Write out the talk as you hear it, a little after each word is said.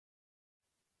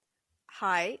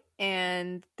Hi,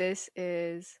 and this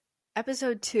is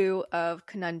episode 2 of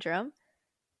Conundrum.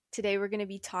 Today we're going to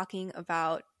be talking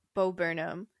about Bo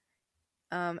Burnham.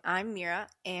 I'm Mira,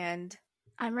 and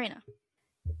I'm Reina.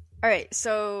 alright,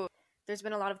 so there's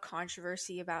been a lot of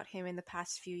controversy about him in the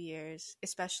past few years,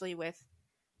 especially with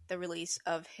the release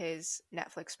of his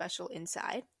Netflix special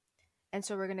Inside. And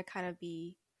so we're going to kind of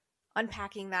be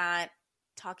unpacking that,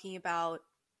 talking about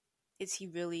is he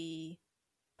really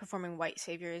performing white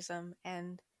saviorism,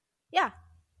 and yeah.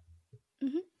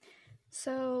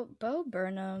 So, Bo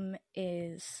Burnham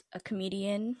is a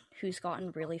comedian who's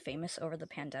gotten really famous over the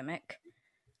pandemic.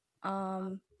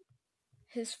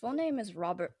 His full name is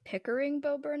Robert Pickering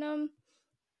Bo Burnham,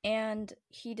 and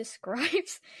he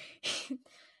describes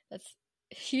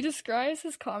he describes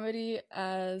his comedy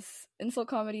as insult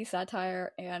comedy,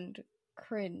 satire, and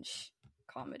cringe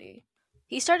comedy.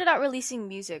 He started out releasing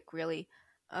music, really.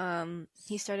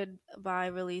 He started by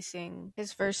releasing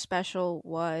his first special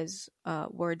was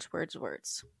Words, Words,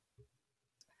 Words.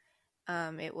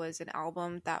 It was an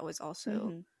album that was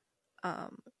also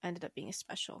ended up being a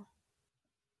special.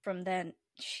 From then,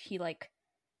 he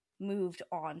moved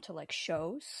on to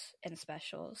shows and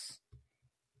specials.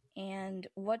 And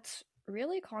what's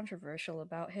really controversial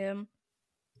about him,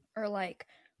 or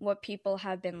what people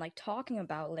have been talking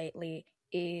about lately,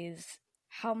 is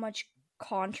how much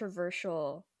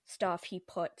controversial stuff he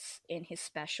puts in his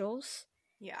specials.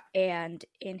 Yeah. And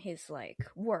in his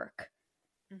work.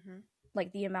 Mm-hmm.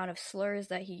 The amount of slurs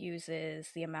that he uses,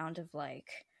 the amount of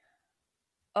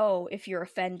oh, if you're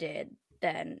offended,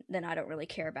 then I don't really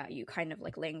care about you kind of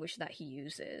language that he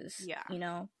uses. Yeah. You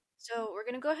know? So we're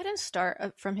going to go ahead and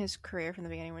start from his career from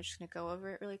the beginning. We're just going to go over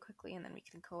it really quickly, and then we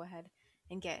can go ahead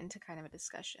and get into kind of a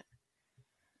discussion.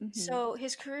 Mm-hmm. So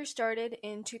his career started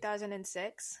in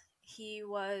 2006. He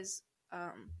was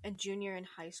a junior in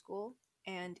high school,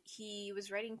 and he was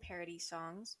writing parody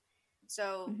songs.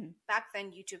 So back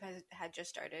then, YouTube had just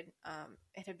started.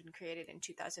 It had been created in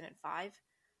 2005.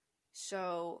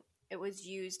 So it was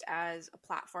used as a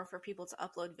platform for people to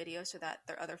upload videos so that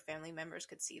their other family members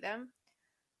could see them.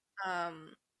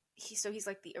 He's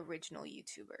like the original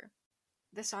YouTuber.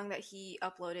 The song that he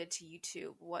uploaded to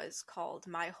YouTube was called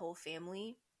My Whole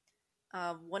Family.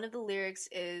 One of the lyrics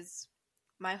is,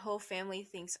 "My whole family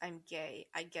thinks I'm gay.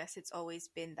 I guess it's always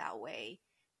been that way.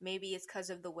 Maybe it's because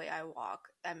of the way I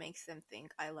walk that makes them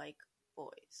think I like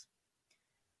boys."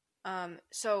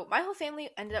 So My Whole Family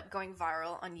ended up going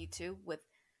viral on YouTube with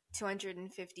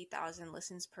 250,000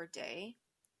 listens per day,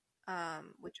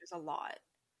 which was a lot.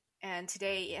 And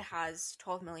today it has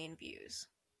 12 million views.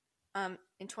 In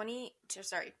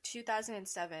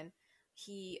 2007,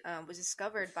 he was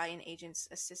discovered by an agent's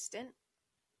assistant,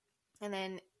 and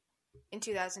then in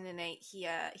 2008, he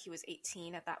was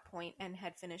 18 at that point and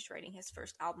had finished writing his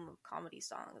first album of comedy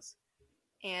songs.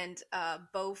 And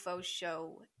Bo Fo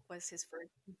Show was his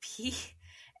first EP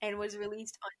and was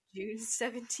released on June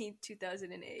 17th,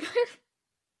 2008.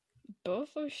 Bo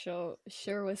Fo Show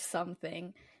sure was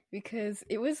something, because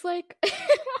it was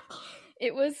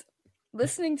it was,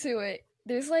 listening to it,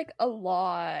 there's a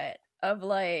lot of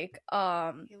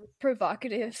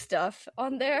provocative stuff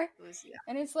on there.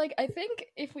 And it's I think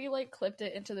if we clipped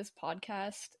it into this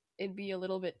podcast, it'd be a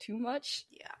little bit too much.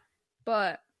 Yeah.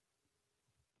 But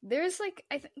there's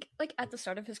I think at the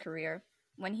start of his career,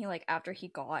 when he after he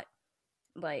got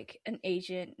an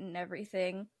agent and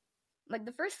everything,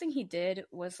 the first thing he did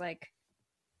was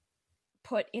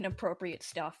put inappropriate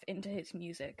stuff into his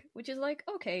music, which is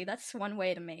okay, that's one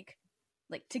way to make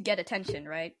to get attention,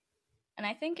 right? And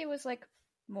I think it was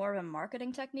more of a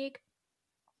marketing technique,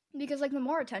 because the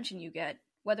more attention you get,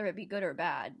 whether it be good or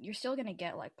bad, you're still gonna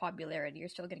get popularity, you're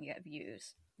still gonna get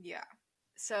views. Yeah.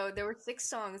 So there were 6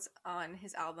 songs on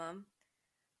his album.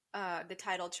 The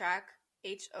title track,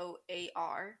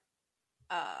 HOAR,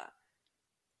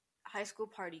 High School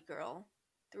Party Girl,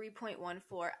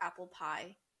 3.14 Apple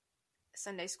Pie,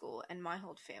 Sunday School, and My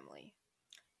Whole Family.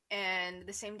 And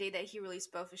the same day that he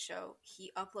released Bo Fo Show,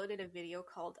 he uploaded a video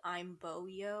called I'm Bo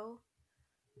Yo.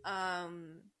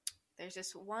 There's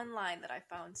this one line that I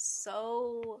found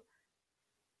so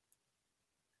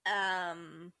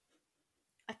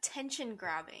attention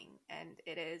grabbing, and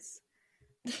it is,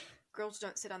 "Girls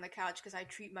don't sit on the couch because I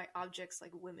treat my objects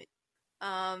like women."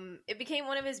 It became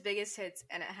one of his biggest hits,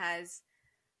 and it has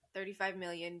 35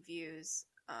 million views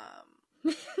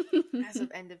as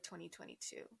of end of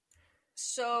 2022.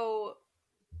 So,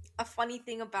 a funny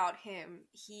thing about him,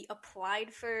 he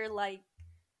applied to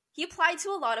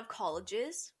a lot of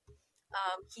colleges.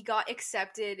 He got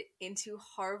accepted into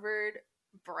Harvard,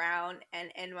 Brown, and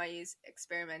NYU's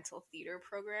experimental theater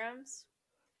programs.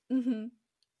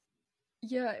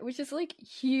 Yeah, which is like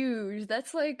huge.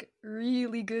 That's like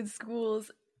really good schools.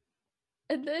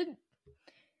 And then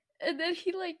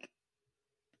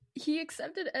he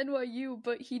accepted NYU,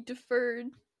 but he deferred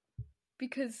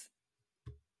because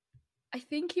I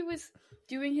think he was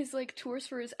doing his like tours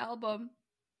for his album.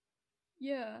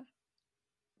 Yeah.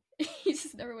 He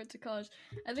just never went to college.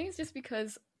 I think it's just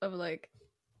because of like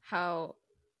how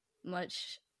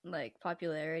much like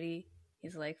popularity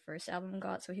his like first album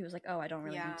got, so he was like, "Oh, I don't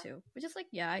really need Yeah. to." Which is like,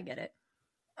 yeah, I get it.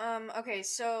 Okay,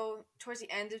 so towards the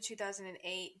end of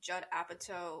 2008, Judd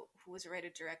Apatow, who was a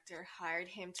writer director, hired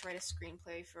him to write a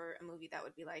screenplay for a movie that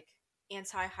would be like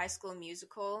anti-high school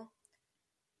musical,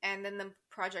 and then the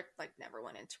project like never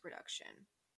went into production.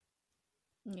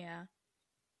 Yeah.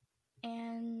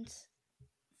 And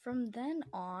from then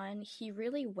on, he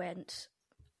really went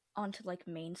onto like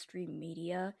mainstream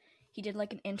media. He did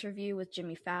like an interview with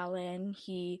Jimmy Fallon.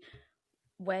 He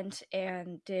went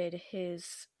and did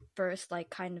his first like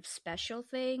kind of special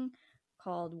thing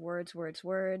called Words, Words,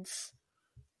 Words.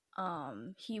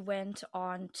 He went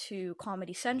on to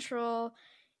Comedy Central.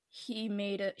 He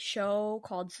made a show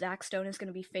called Zach Stone is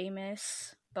Gonna Be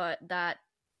Famous, but that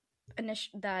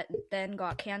then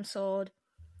got canceled.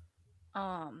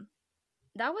 Um,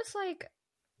 that was like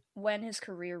when his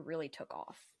career really took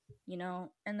off, you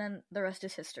know? And then the rest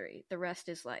is history. The rest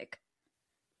is like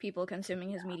people consuming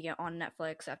his media on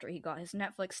Netflix after he got his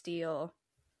Netflix deal,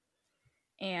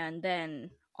 and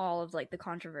then all of like the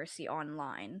controversy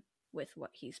online with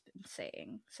what he's been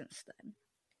saying since then.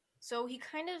 So he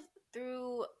kind of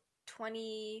through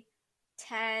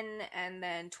 2010 and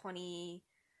then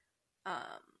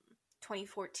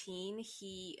 2014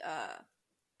 he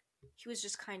was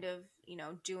just kind of,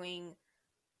 doing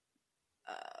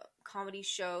comedy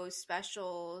shows,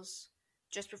 specials,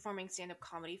 just performing stand-up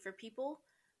comedy for people.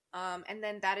 And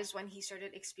then that is when he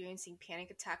started experiencing panic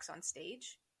attacks on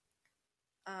stage.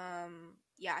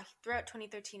 Yeah, throughout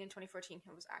 2013 and 2014,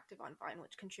 he was active on Vine,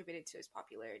 which contributed to his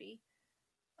popularity.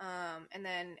 And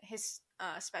then his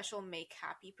special "Make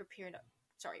Happy" premiered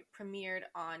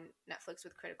on Netflix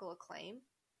with critical acclaim,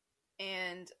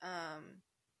 and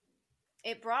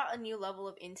it brought a new level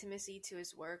of intimacy to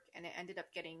his work, and it ended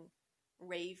up getting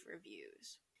rave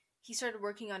reviews. He started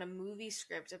working on a movie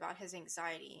script about his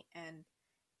anxiety, and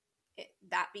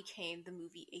that became the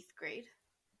movie Eighth Grade.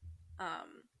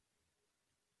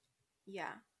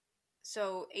 Yeah.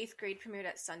 So Eighth Grade premiered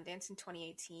at Sundance in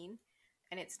 2018,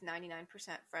 and it's 99%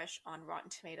 fresh on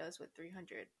Rotten Tomatoes with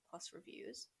 300 plus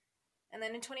reviews. And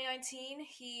then in 2019,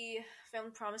 he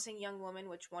filmed Promising Young Woman,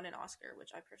 which won an Oscar,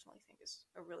 which I personally think is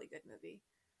a really good movie.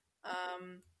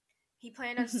 He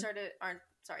planned on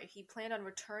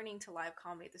returning to live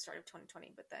comedy at the start of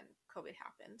 2020, but then COVID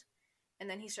happened. And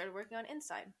then he started working on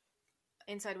Inside.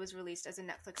 Inside was released as a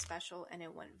Netflix special, and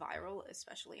it went viral,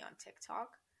 especially on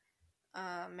TikTok.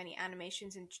 Many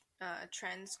animations and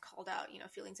trends called out,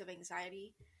 feelings of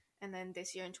anxiety. And then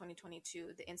this year in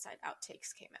 2022, the Inside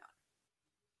outtakes came out.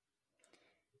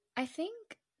 I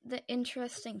think the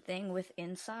interesting thing with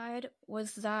Inside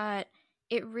was that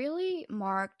it really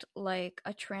marked like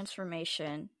a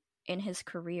transformation in his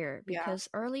career, because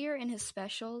earlier in his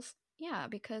specials,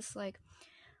 because like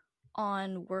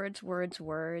on Words, Words,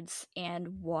 Words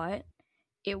and What,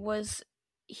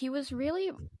 he was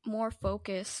really more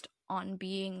focused on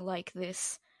being like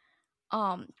this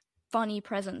funny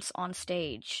presence on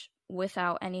stage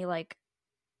without any like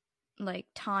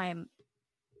time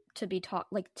to be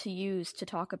to use to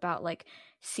talk about like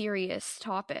serious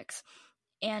topics.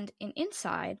 And in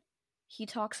Inside, he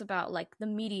talks about like the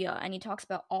media, and he talks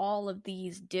about all of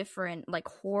these different like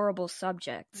horrible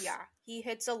subjects. Yeah, he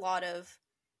hits a lot of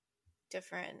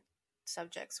different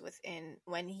subjects within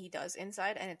when he does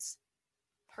Inside, and it's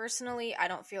personally, I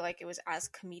don't feel like it was as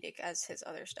comedic as his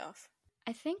other stuff.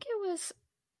 I think it was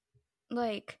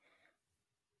like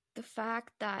the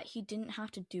fact that he didn't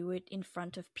have to do it in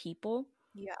front of people.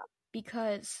 Yeah.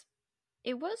 Because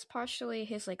it was partially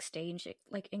his like stage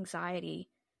like anxiety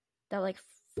that like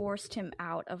forced him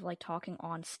out of like talking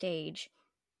on stage.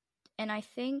 And I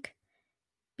think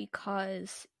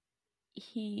because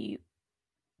he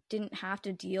didn't have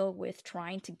to deal with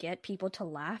trying to get people to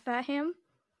laugh at him,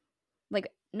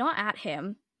 like not at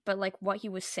him, but like what he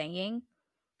was saying,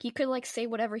 he could like say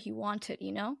whatever he wanted,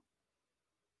 you know?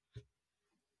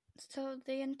 So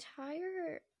the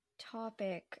entire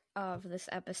topic of this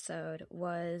episode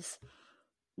was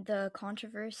the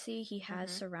controversy he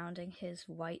has surrounding his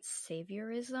white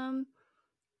saviorism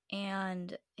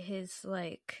and his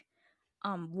like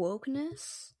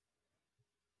wokeness.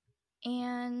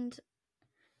 And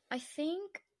I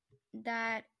think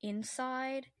that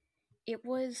Inside, it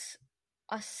was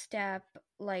a step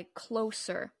like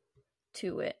closer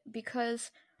to it,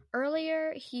 because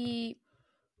earlier he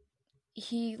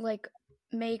like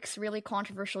makes really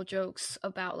controversial jokes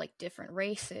about like different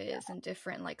races and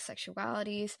different like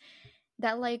sexualities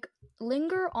that like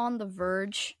linger on the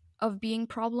verge of being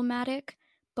problematic,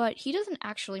 but he doesn't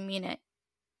actually mean it.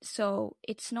 So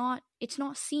it's not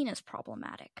seen as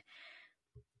problematic.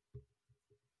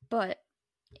 But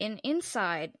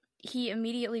inside, he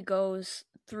immediately goes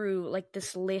through like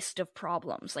this list of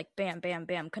problems, like bam bam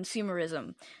bam,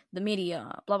 consumerism, the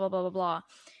media, blah blah blah blah blah.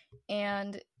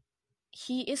 And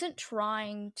he isn't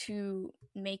trying to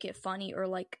make it funny or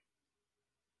like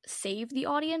save the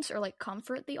audience or like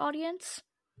comfort the audience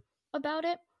about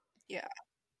it. Yeah.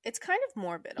 It's kind of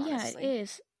morbid, Yeah, it honestly.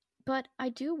 is. But I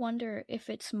do wonder if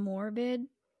it's morbid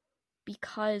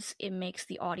because it makes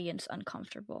the audience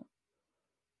uncomfortable.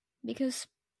 Because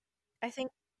I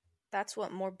think that's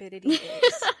what morbidity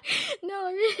is. no,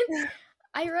 I mean,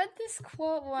 I read this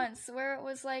quote once where it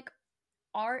was like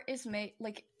art is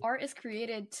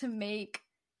created to make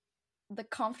the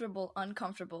comfortable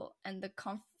uncomfortable and the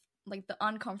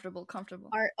uncomfortable comfortable.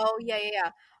 Art, oh yeah, yeah,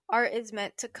 yeah. Art is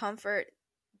meant to comfort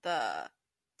the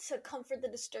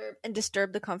disturbed and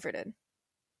disturb the comforted.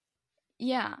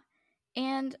 Yeah.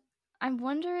 And I'm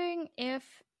wondering if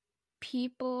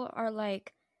people are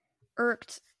like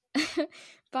irked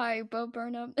by Bo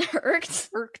Burnham irked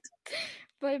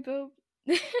by Bo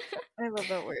I love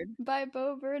that word. by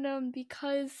Bo Burnham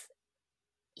because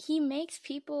he makes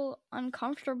people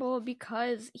uncomfortable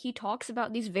because he talks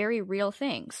about these very real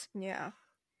things. Yeah.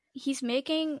 He's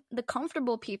making the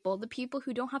comfortable people, the people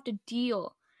who don't have to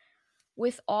deal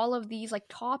with all of these like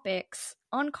topics,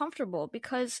 uncomfortable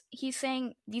because he's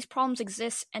saying these problems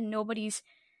exist and nobody's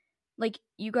like,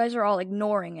 you guys are all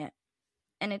ignoring it.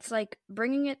 And it's like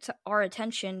bringing it to our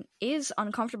attention is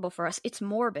uncomfortable for us. It's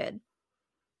morbid.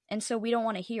 And so we don't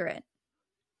want to hear it.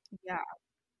 Yeah.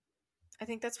 I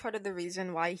think that's part of the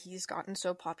reason why he's gotten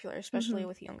so popular, especially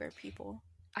with younger people.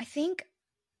 I think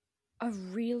a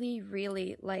really,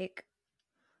 really like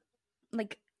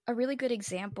a really good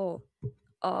example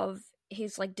of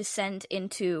his like descent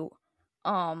into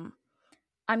I'm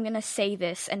gonna say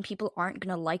this and people aren't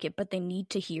gonna like it, but they need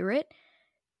to hear it,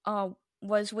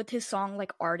 was with his song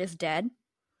like Art is Dead.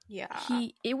 Yeah.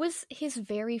 It was his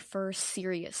very first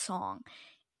serious song.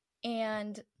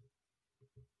 And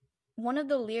one of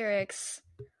the lyrics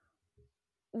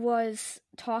was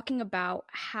talking about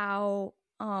how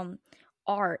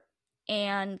art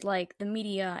and like the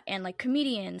media and like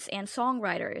comedians and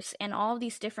songwriters and all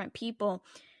these different people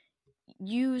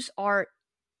use art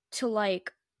to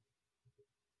like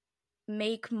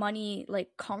make money like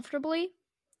comfortably,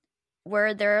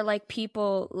 where there are like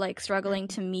people like struggling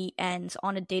to meet ends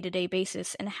on a day-to-day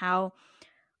basis, and how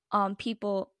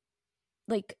people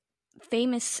like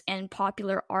famous and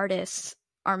popular artists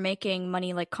are making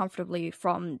money like comfortably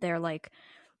from their like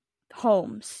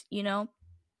homes, you know?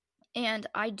 And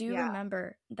I do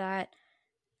remember that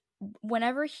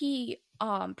whenever he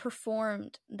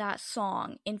performed that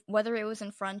song, in whether it was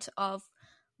in front of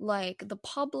like the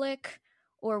public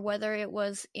or whether it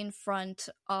was in front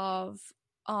of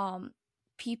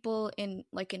people in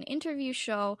like an interview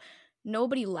show,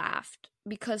 nobody laughed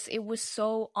because it was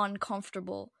so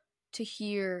uncomfortable to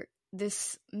hear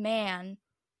this man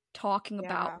talking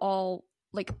about all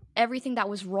like everything that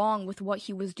was wrong with what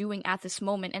he was doing at this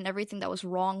moment and everything that was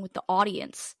wrong with the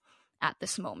audience at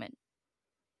this moment.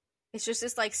 It's just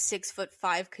this like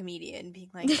 6'5" comedian being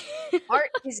like, art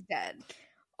is dead.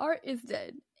 Art is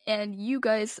dead. And you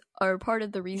guys are part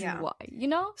of the reason why, you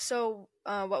know? So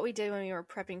what we did when we were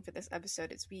prepping for this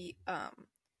episode is we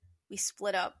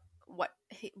split up what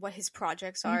his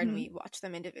projects are and we watched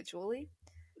them individually.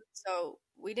 So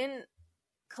we didn't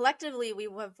collectively we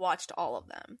have watched all of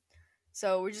them.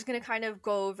 So we're just gonna kind of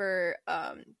go over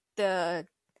the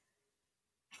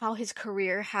how his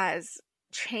career has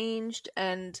changed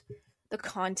and the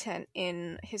content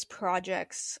in his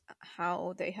projects,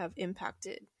 how they have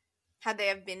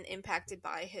been impacted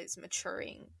by his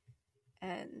maturing.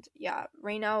 And yeah,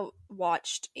 Raina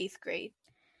watched 8th Grade.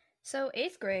 So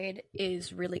 8th Grade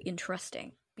is really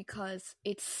interesting because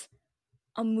it's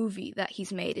a movie that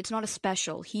he's made. It's not a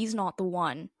special. He's not the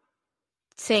one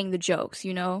saying the jokes,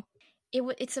 you know?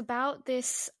 It's about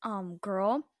this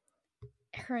girl.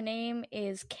 Her name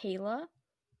is Kayla,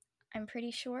 I'm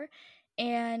pretty sure.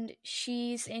 And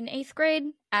she's in 8th grade,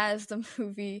 as the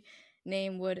movie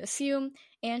name would assume.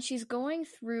 And she's going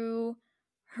through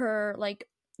her, like,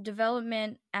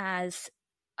 development as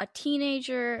a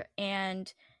teenager.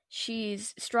 And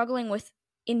she's struggling with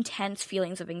intense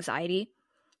feelings of anxiety.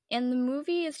 And the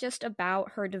movie is just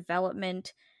about her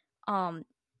development,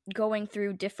 going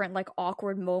through different like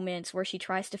awkward moments where she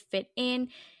tries to fit in,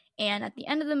 and at the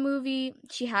end of the movie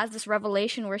she has this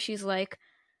revelation where she's like,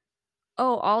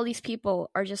 oh, all these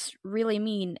people are just really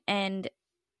mean, and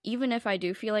even if I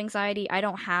do feel anxiety, I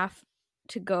don't have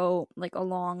to go like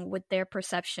along with their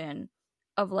perception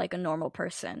of like a normal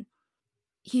person.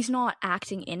 He's not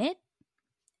acting in it.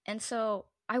 And so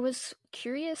I was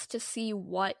curious to see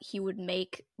what he would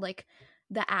make like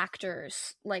the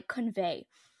actors like convey.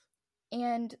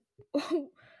 And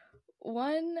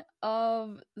one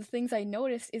of the things I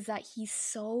noticed is that he's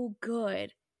so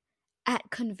good at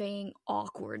conveying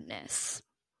awkwardness.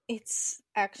 It's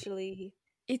actually...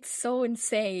 It's so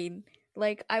insane.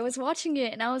 Like, I was watching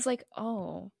it and I was like,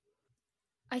 oh.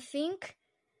 I think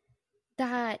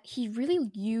that he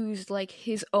really used like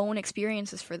his own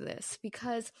experiences for this,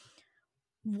 because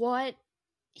what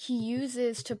he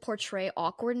uses to portray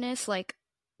awkwardness, like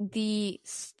the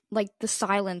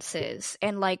silences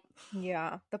and like,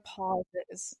 yeah, the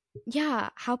pauses. yeah,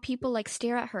 how people like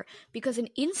stare at her, because in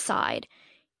Inside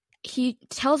he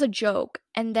tells a joke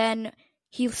and then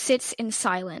he sits in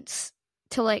silence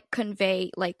to like convey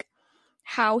like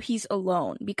how he's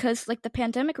alone, because like the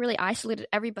pandemic really isolated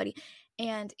everybody.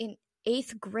 And in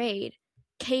 8th grade,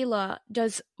 Kayla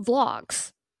does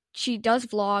vlogs. She does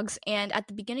vlogs, and at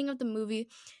the beginning of the movie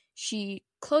she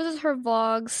closes her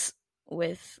vlogs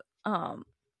with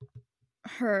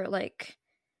her like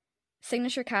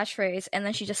signature catchphrase, and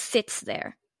then she just sits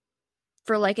there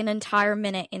for like an entire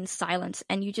minute in silence.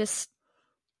 And you just,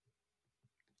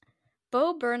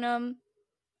 Bo Burnham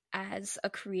as a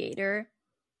creator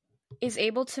is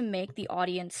able to make the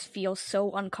audience feel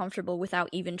so uncomfortable without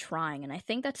even trying, and I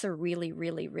think that's a really,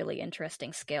 really, really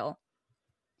interesting skill.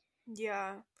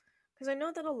 Yeah, because I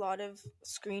know that a lot of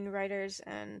screenwriters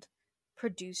and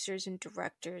producers and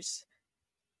directors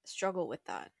struggle with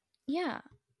that. Yeah,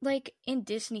 like in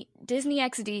Disney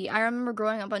XD, I remember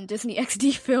growing up on Disney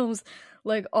XD films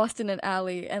like Austin and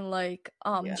Ally and like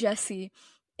Yeah. Jessie,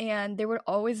 and there would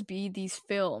always be these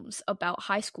films about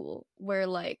high school where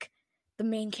like the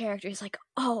main character is like,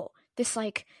 oh, this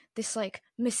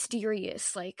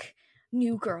mysterious like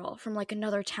new girl from like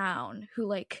another town who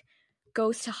like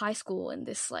goes to high school in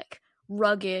this like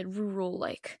rugged rural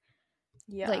like,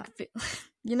 Yeah. like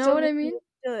you know so what I mean?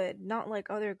 Good, not like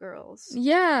other girls.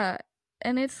 Yeah,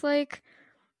 and it's like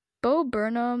Bo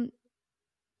Burnham.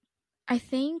 I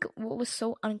think what was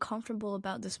so uncomfortable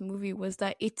about this movie was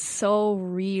that it's so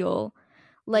real.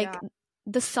 Like, Yeah.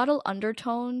 the subtle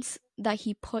undertones that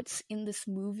he puts in this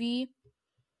movie,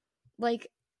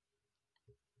 like,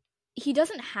 he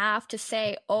doesn't have to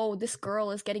say, oh, this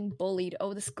girl is getting bullied,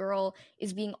 oh, this girl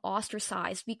is being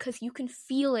ostracized, because you can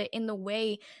feel it in the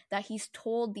way that he's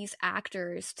told these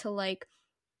actors to like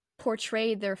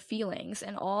portray their feelings,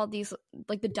 and all these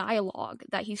like the dialogue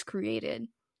that he's created,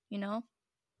 you know?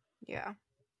 Yeah.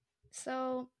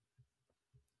 So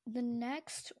the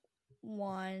next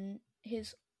one,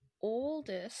 his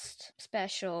oldest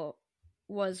special,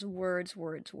 was Words,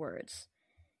 Words, Words.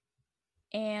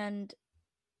 And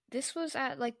this was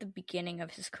at like the beginning of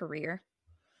his career.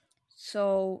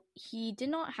 So he did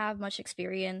not have much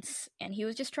experience and he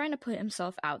was just trying to put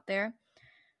himself out there.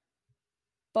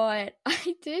 But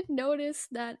I did notice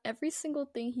that every single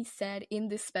thing he said in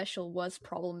this special was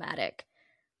problematic.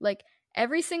 Like,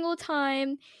 every single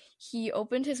time he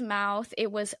opened his mouth,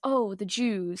 it was, oh, the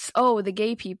Jews, oh, the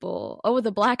gay people, oh,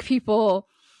 the black people.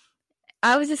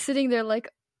 I was just sitting there like,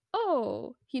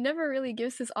 oh, he never really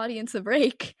gives his audience a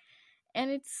break.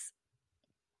 And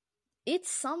it's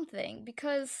something,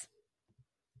 because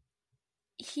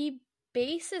he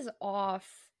bases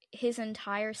off his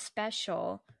entire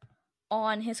special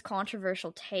on his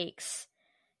controversial takes,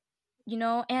 you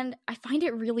know? And I find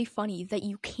it really funny that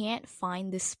you can't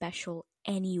find this special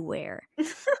anywhere.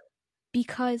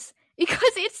 because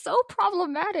it's so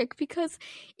problematic, because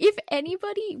if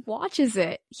anybody watches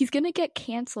it, he's gonna get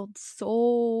canceled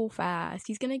so fast.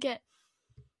 He's gonna get,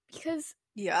 because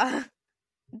Yeah.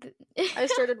 I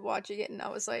started watching it and I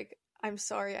was like, I'm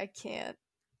sorry, I can't.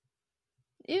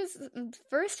 It was the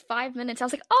first 5 minutes, I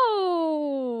was like,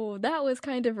 oh, that was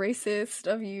kind of racist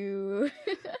of you.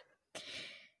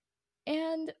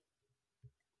 And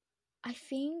I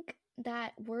think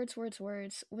that Words, Words,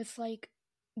 Words was like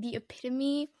the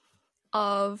epitome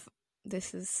of,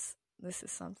 this is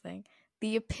something,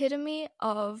 the epitome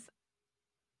of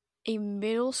a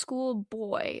middle school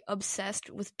boy obsessed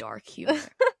with dark humor.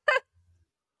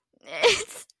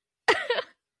 It's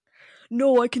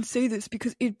no, I can say this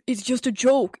because it's just a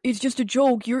joke. It's just a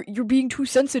joke. You're being too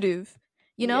sensitive.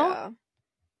 You know? Yeah.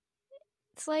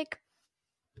 It's like,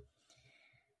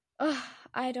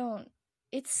 I don't.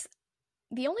 It's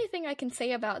the only thing I can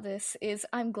say about this is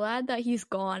I'm glad that he's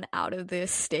gone out of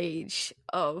this stage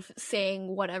of saying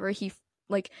whatever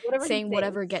Whatever he saying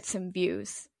whatever thinks. gets him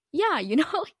views. Yeah, you know,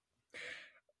 like,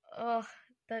 ugh,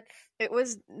 that's It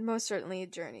was most certainly a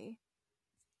journey.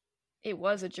 it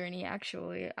was a journey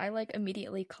actually. I like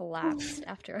immediately collapsed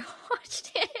after I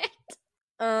watched it.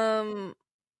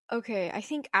 Okay, I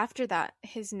think after that,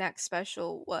 his next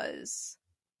special was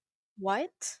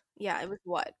What? Yeah, it was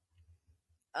What?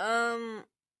 Um,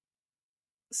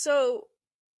 so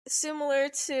similar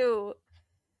to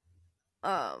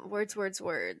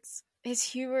Words. His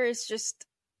humor is just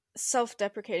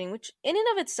self-deprecating, which in and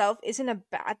of itself isn't a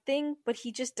bad thing, but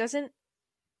he just doesn't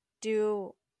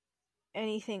do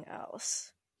anything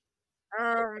else.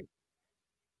 Um,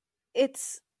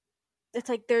 it's it's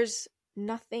like there's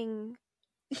nothing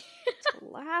to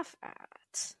laugh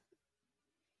at.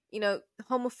 You know,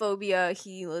 homophobia,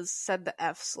 he was said the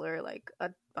F slur like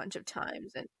a bunch of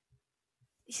times, and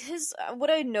his what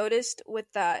I noticed with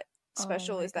that Oh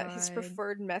special my is that his god.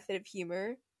 preferred method of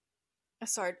humor,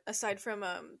 aside from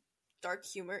dark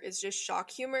humor, is just shock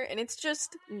humor, and it's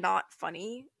just not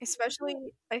funny. Especially,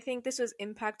 I think this was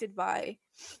impacted by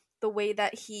the way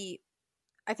that he.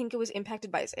 I think it was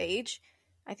impacted by his age.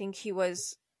 I think he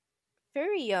was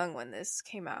very young when this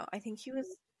came out. I think he was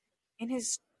in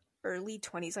his early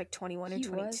 20s, like 21 or He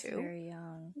was 22. very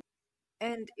young.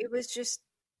 And it was just,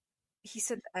 he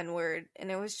said the N word, and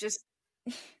it was just,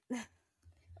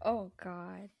 Oh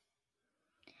god.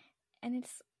 And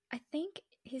it's I think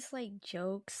his like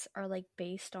jokes are like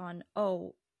based on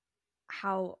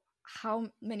how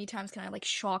many times can I like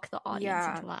shock the audience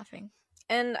yeah. into laughing?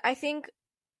 And I think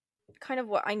kind of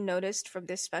what I noticed from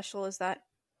this special is that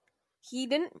he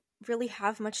didn't really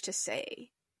have much to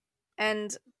say.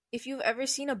 And if you've ever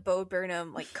seen a Bo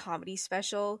Burnham like comedy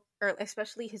special, or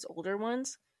especially his older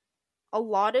ones, a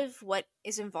lot of what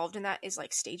is involved in that is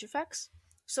like stage effects.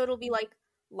 So it'll be like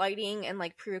lighting and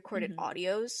like pre-recorded Mm-hmm.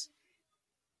 audios,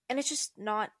 and it's just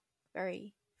not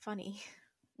very funny.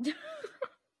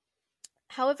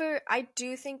 However, I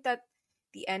do think that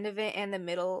the end of it and the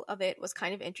middle of it was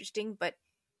kind of interesting, but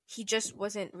he just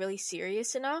wasn't really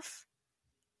serious enough.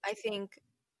 I think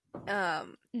in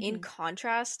Mm-hmm.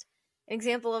 contrast, an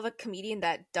example of a comedian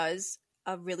that does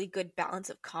a really good balance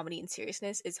of comedy and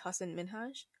seriousness is Hassan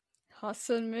Minhaj.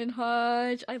 Hassan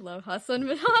Minhaj. I love Hassan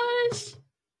Minhaj.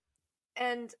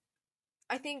 And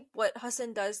I think what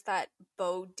Hassan does that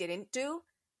Bo didn't do,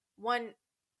 one,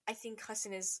 I think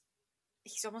Hassan is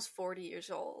he's almost 40 years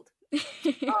old.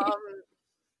 Um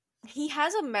he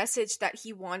has a message that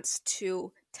he wants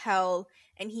to tell,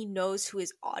 and he knows who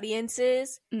his audience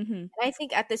is. Mm-hmm. And I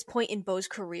think at this point in Bo's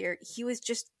career, he was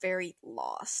just very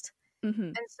lost. Mm-hmm.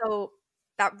 And so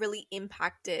that really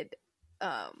impacted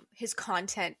his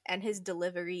content and his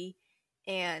delivery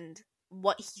and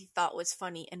what he thought was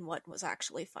funny and what was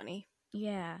actually funny.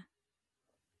 Yeah.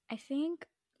 I think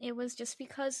it was just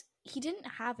because he didn't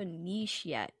have a niche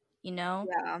yet, you know?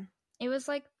 Yeah. It was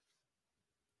like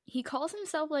he calls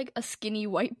himself like a skinny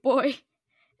white boy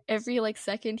every like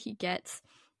second he gets.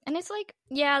 And it's like,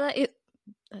 yeah,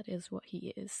 that is what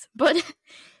he is. But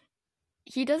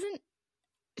he doesn't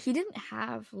he didn't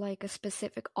have like a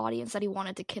specific audience that he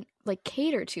wanted to like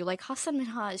cater to. Like Hassan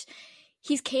Minhaj,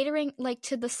 he's catering like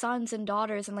to the sons and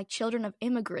daughters and like children of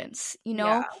immigrants, you know?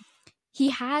 Yeah. He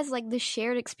has like this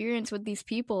shared experience with these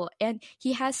people, and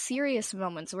he has serious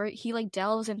moments where he like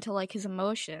delves into like his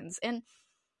emotions. And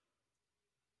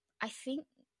I think,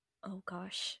 oh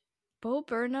gosh, Bo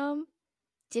Burnham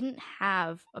didn't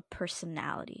have a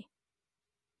personality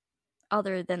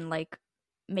other than like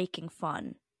making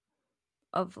fun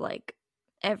of like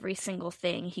every single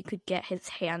thing he could get his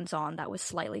hands on that was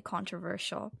slightly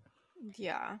controversial.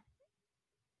 Yeah.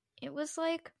 It was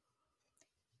like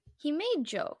he made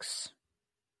jokes,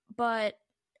 but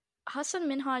Hassan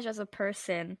Minhaj as a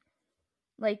person,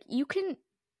 like you can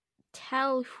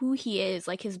tell who he is,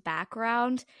 like his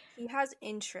background. He has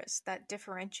interests that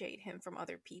differentiate him from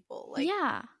other people. Like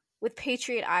Yeah. with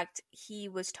Patriot Act, he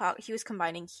was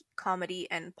combining comedy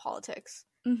and politics.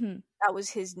 Mm-hmm. That was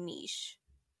his niche.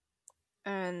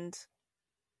 And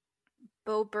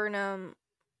Bo Burnham,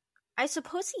 I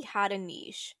suppose he had a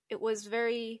niche. It was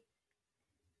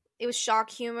shock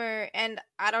humor, and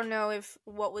I don't know if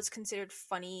what was considered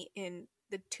funny in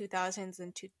the 2000s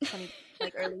and 20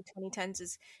 like early 2010s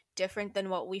is different than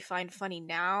what we find funny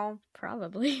now,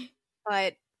 Probably.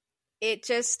 but it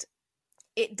just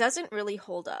it doesn't really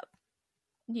hold up.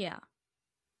 Yeah.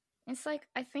 It's like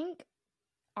I think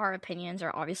our opinions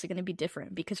are obviously going to be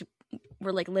different because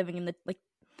we're like living in the like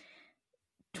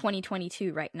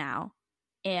 2022 right now.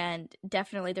 And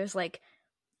definitely there's like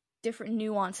different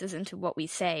nuances into what we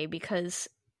say because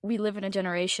we live in a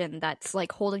generation that's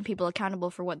like holding people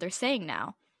accountable for what they're saying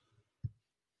now.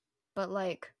 But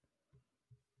like,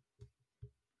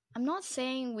 I'm not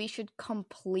saying we should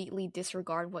completely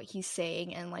disregard what he's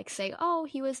saying and like say, oh,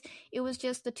 it was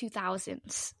just the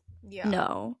 2000s. Yeah.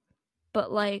 No.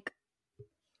 But like,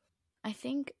 I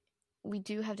think we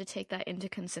do have to take that into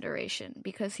consideration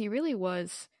because he really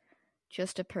was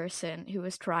just a person who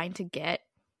was trying to get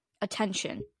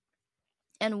attention.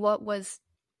 And what was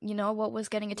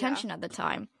getting attention at the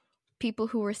time? People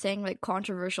who were saying like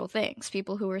controversial things,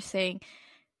 people who were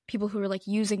like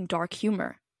using dark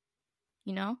humor,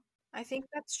 you know? I think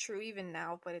that's true even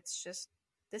now, but it's just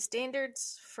the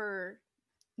standards for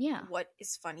Yeah. what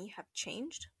is funny have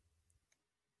changed.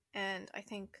 And I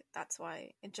think that's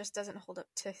why it just doesn't hold up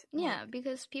to Yeah,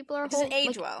 because people are it doesn't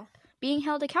age well. Being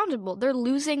held accountable. They're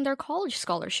losing their college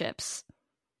scholarships.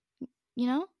 You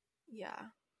know? Yeah.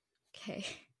 Okay.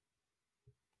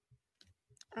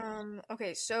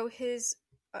 Okay, so his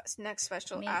next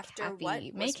special Make after happy.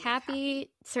 what? Make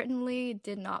happy certainly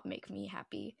did not make me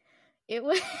happy. It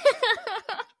was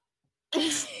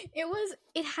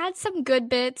it had some good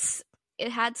bits.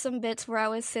 It had some bits where I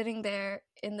was sitting there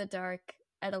in the dark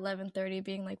at 11:30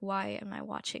 being like, why am I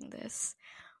watching this?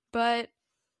 But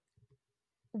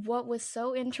what was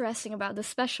so interesting about the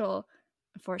special,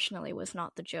 unfortunately, was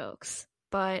not the jokes,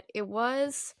 but it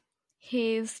was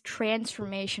his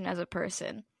transformation as a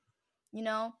person. You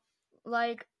know,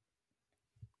 like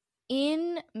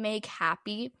in Make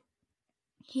Happy,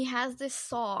 he has this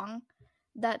song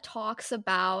that talks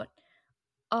about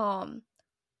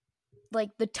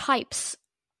like the types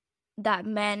that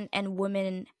men and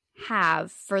women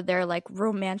have for their like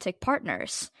romantic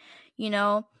partners. You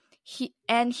know, he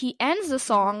ends the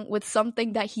song with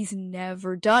something that he's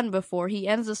never done before. He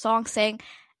ends the song saying,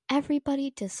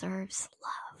 "Everybody deserves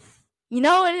love." You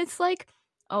know, and it's like,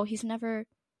 oh, he's never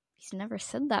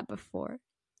said that before.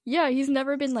 Yeah, he's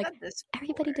never been like,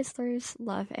 everybody deserves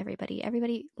love,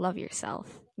 everybody love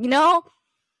yourself. You know?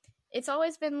 It's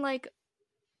always been like,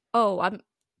 oh, I'm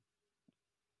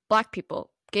black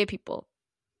people, gay people.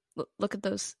 Look at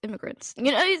those immigrants.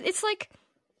 You know, it's like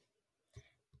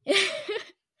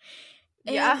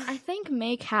Yeah. I think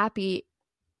Make Happy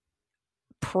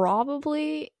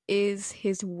probably is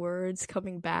his words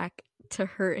coming back to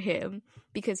hurt him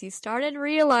because he started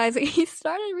realizing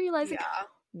Yeah.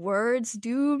 words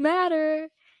do matter,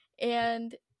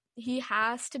 and he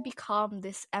has to become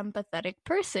this empathetic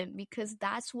person because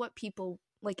that's what people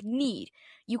like need.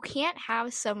 You can't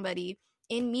have somebody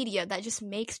in media that just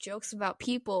makes jokes about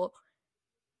people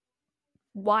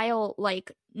while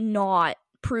like not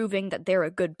proving that they're a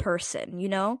good person, you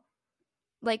know?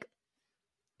 Like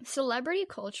celebrity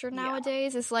culture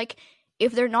nowadays is like,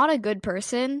 if they're not a good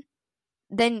person,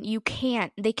 then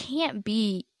they can't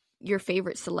be your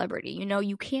favorite celebrity, you know?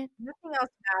 You can't. Nothing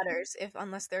else matters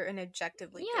unless they're an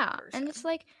objectively good person. And it's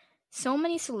like so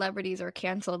many celebrities are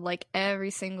canceled like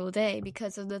every single day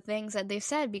because of the things that they've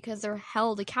said because they're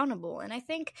held accountable. And I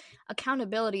think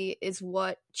accountability is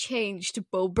what changed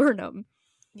Bo Burnham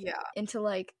into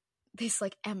like this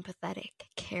like empathetic,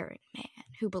 caring man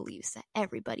who believes that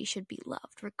everybody should be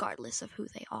loved regardless of who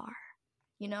they are,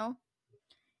 you know?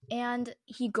 And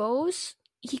he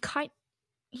kind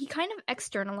of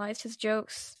externalized his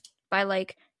jokes by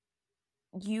like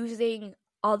using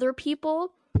other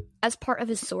people as part of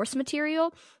his source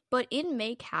material, but in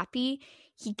Make Happy,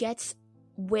 he gets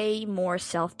way more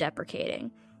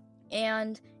self-deprecating.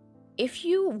 And if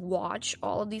you watch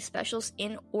all of these specials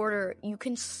in order, you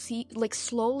can see like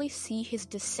slowly see his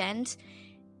descent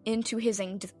into his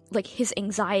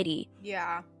anxiety.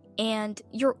 Yeah. And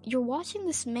you're watching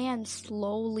this man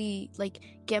slowly like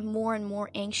get more and more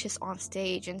anxious on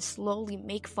stage and slowly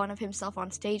make fun of himself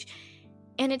on stage,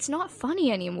 and it's not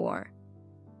funny anymore.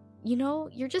 You know,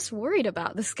 you're just worried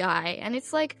about this guy, and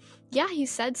it's like, yeah, he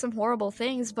said some horrible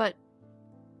things, but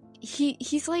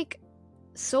he's like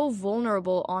so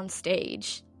vulnerable on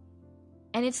stage,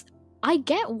 and I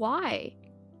get why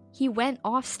he went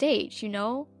off stage, you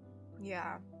know?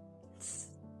 Yeah.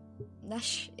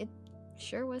 It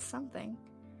sure was something.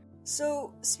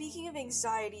 So, speaking of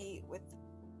anxiety with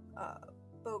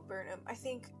Bo Burnham, I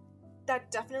think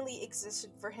that definitely existed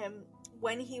for him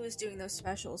when he was doing those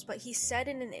specials, but he said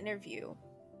in an interview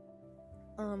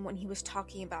when he was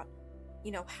talking about,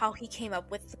 you know, how he came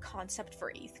up with the concept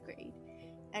for 8th grade,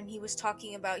 and he was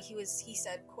talking about he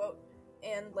said, quote,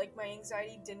 and like my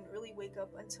anxiety didn't really wake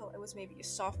up until I was maybe a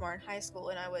sophomore in high school,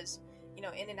 and I was, you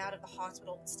know, in and out of the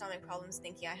hospital with stomach problems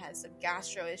thinking I had some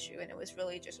gastro issue, and it was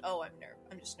really just,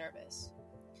 I'm just nervous.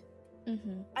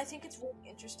 Mm-hmm. I think it's really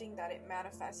interesting that it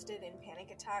manifested in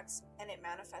panic attacks, and it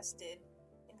manifested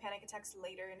in panic attacks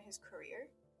later in his career.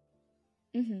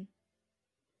 Mm-hmm.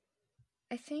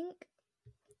 I think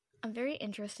a very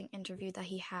interesting interview that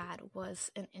he had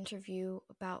was an interview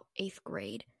about 8th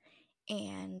grade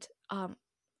and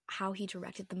how he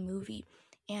directed the movie.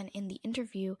 And in the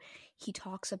interview, he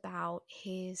talks about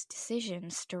his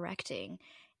decisions directing.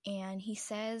 And he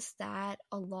says that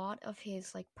a lot of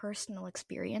his like personal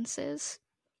experiences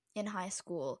in high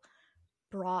school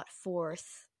brought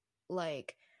forth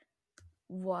like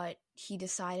what he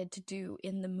decided to do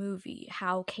in the movie,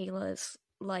 how Kayla's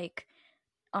like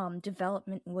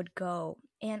development would go.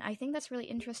 And I think that's really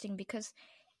interesting because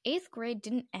 8th grade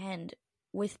didn't end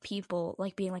with people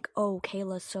like being like, oh,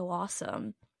 Kayla's so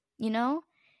awesome. You know?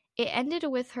 It ended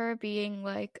with her being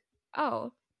like,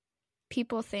 oh,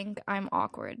 people think I'm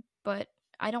awkward, but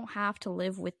I don't have to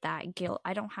live with that guilt.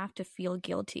 I don't have to feel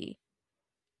guilty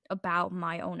about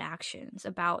my own actions,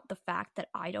 about the fact that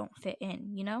I don't fit in,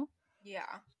 you know?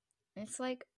 Yeah. It's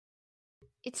like,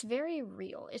 it's very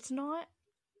real. It's not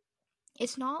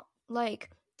like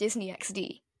Disney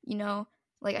XD, you know?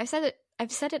 Like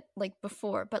I've said it like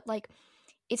before, but like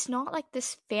it's not like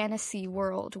this fantasy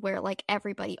world where like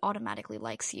everybody automatically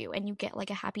likes you and you get like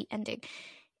a happy ending.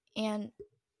 And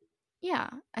yeah,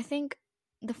 I think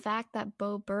the fact that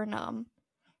Bo Burnham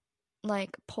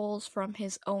like pulls from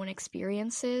his own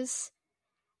experiences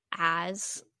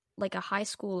as like a high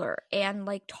schooler and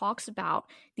like talks about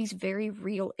these very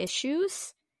real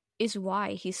issues is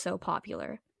why he's so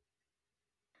popular.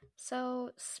 So,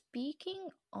 speaking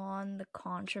on the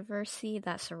controversy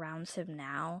that surrounds him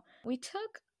now, we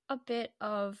took a bit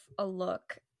of a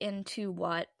look into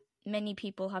what many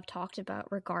people have talked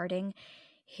about regarding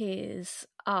his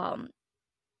art,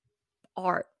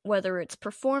 whether it's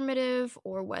performative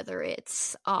or whether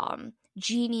it's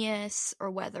genius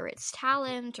or whether it's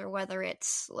talent or whether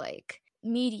it's like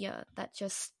media that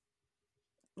just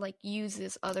like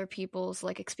uses other people's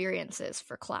like experiences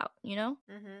for clout, you know?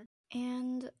 Mm-hmm.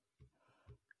 And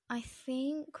I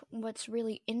think what's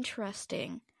really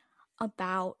interesting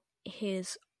about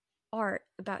his art,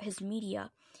 about his media,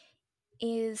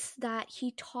 is that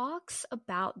he talks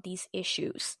about these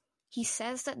issues. He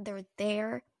says that they're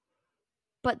there,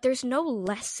 but there's no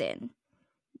lesson.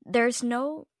 There's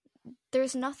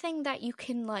nothing that you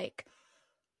can like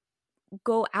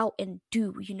go out and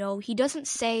do, you know? He doesn't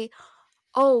say,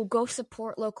 "Oh, go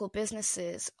support local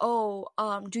businesses. Oh,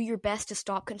 do your best to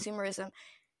stop consumerism."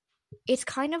 It's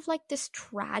kind of like this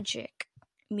tragic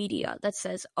media that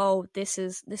says, "Oh, this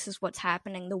is what's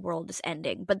happening. The world is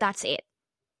ending," but that's it.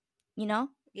 You know?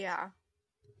 Yeah.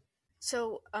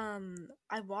 So,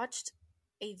 I watched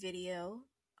a video,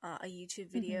 a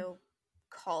YouTube video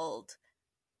called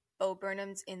Bo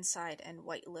Burnham's Inside and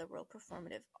White Liberal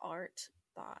Performative Art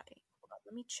by, hold on,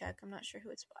 let me check. I'm not sure who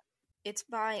it's by. It's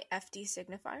by FD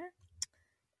Signifier,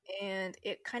 and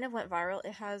it kind of went viral.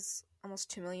 It has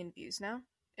almost 2 million views now,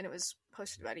 and it was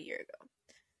posted about a year ago.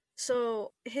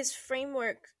 So, his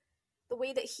framework, the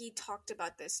way that he talked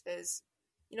about this is,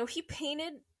 he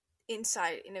painted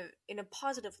Inside in a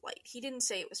positive light. He didn't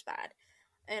say it was bad.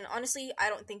 And honestly, I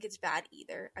don't think it's bad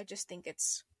either. I just think it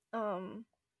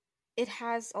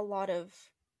has a lot of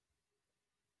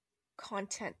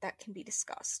content that can be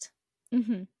discussed.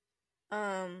 Mm-hmm.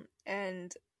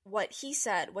 And what he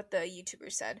said, what the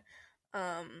YouTuber said,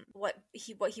 what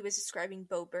he was describing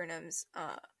Bo Burnham's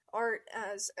art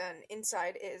as an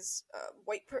inside is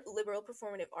liberal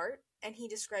performative art, and he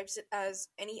describes it as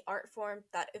any art form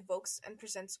that evokes and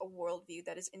presents a worldview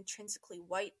that is intrinsically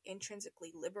white,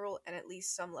 intrinsically liberal, and at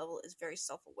least some level is very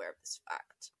self-aware of this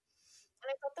fact. And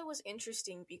I thought that was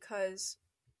interesting because,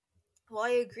 well, I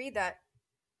agree that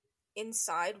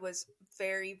Inside was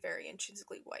very, very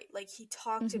intrinsically white. Like, he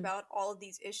talked about all of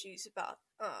these issues about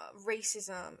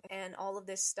racism and all of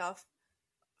this stuff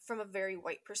from a very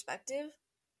white perspective.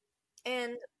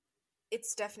 And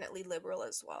it's definitely liberal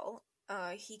as well.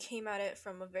 He came at it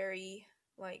from a very,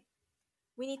 like,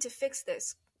 we need to fix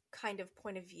this kind of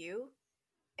point of view.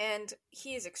 And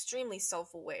he is extremely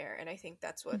self-aware, and I think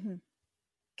that's what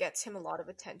gets him a lot of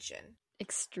attention.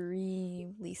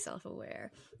 Extremely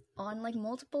self-aware. On like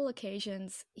multiple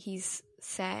occasions, he's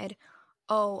said,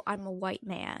 "Oh, I'm a white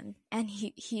man," and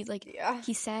he like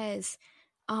he says,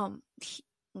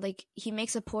 he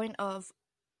makes a point of,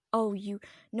 "Oh,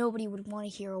 nobody would want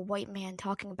to hear a white man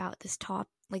talking about this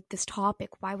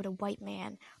topic. Why would a white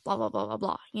man blah blah blah blah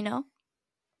blah?" You know?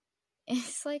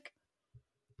 It's like,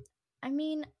 I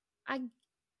mean, I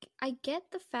get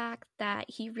the fact that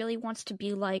he really wants to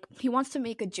be like, he wants to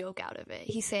make a joke out of it.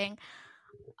 He's saying,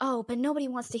 oh, but nobody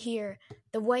wants to hear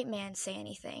the white man say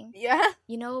anything. Yeah.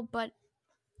 You know, but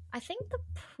I think the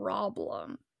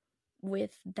problem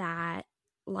with that,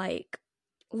 like,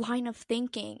 line of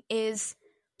thinking is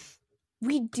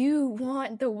we do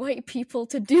want the white people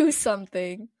to do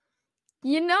something.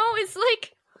 You know, it's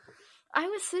like, I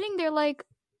was sitting there like,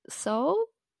 so?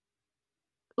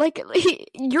 Like,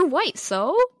 you're white,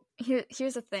 so?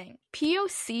 Here's the thing.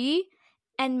 POC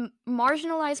and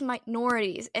marginalized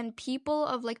minorities and people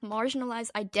of, like,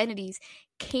 marginalized identities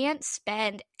can't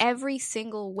spend every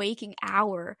single waking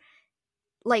hour,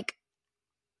 like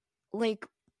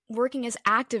working as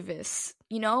activists,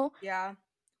 you know? Yeah.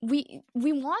 We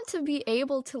want to be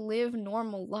able to live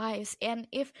normal lives, and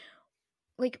if,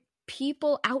 like,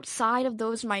 people outside of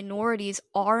those minorities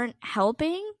aren't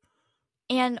helping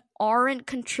and aren't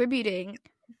contributing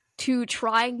to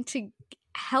trying to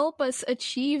help us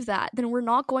achieve that, then we're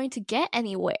not going to get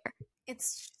anywhere.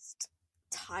 It's just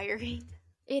tiring.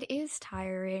 It is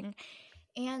tiring.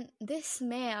 And this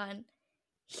man,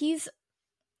 he's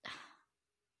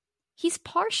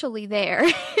partially there.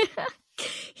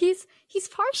 he's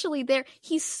partially there.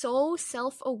 He's so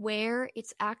self-aware,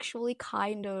 it's actually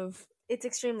kind of, It's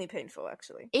extremely painful,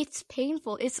 actually. it's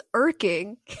painful. It's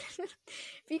irking.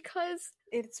 Because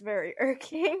It's very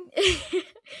irking.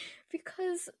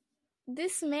 because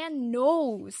this man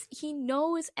knows. He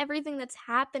knows everything that's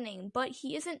happening, but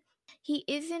he isn't He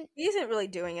isn't really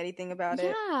doing anything about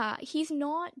it. yeah, he's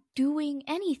not doing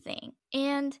anything.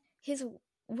 And his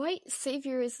white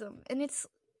saviorism, and it's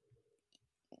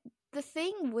the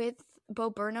thing with Bo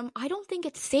Burnham, I don't think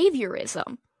it's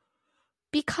saviorism,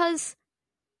 because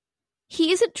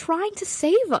he isn't trying to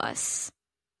save us.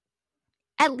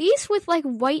 At least with, like,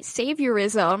 white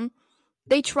saviorism,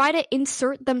 they try to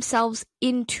insert themselves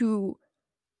into,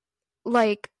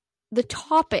 like, the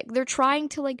topic. They're trying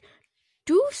to, like,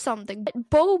 do something. But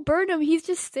Bo Burnham, he's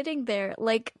just sitting there,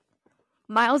 like,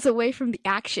 miles away from the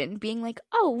action, being like,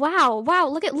 "Oh wow,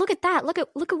 look at that, look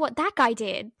at what that guy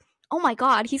did. Oh my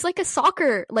god," he's like a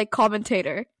soccer, like,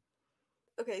 commentator.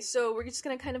 Okay, so we're just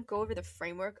gonna kind of go over the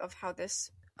framework of how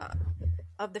this,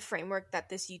 of the framework that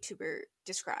this YouTuber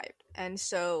described. And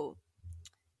so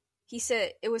he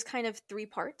said it was kind of 3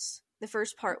 parts. The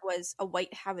first part was a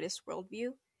white habitus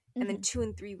worldview, and then 2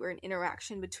 and 3 were an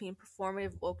interaction between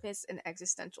performative wokeness and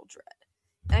existential dread.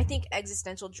 And I think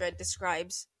existential dread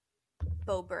describes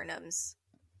Bo Burnham's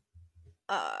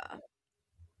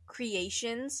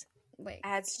creations, Like,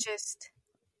 as just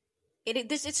it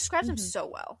describes him so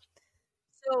well.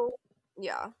 So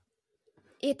yeah,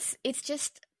 it's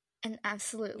just an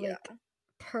absolute, like,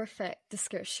 perfect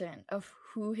description of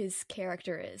who his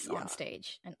character is on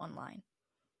stage and online.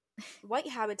 white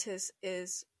habitus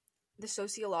is the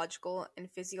sociological and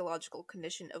physiological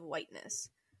condition of whiteness.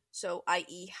 So,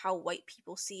 i.e., how white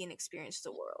people see and experience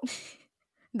the world.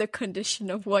 The condition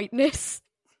of whiteness.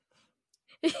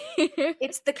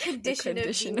 It's the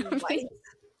condition of being white.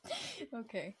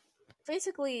 Okay.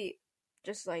 Basically,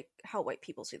 just like how white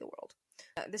people see the world.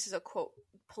 This is a quote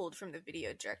pulled from the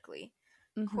video directly.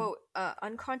 Quote,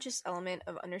 unconscious element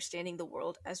of understanding the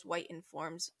world as white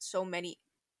informs so many...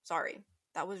 Sorry,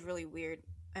 that was really weird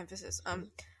emphasis.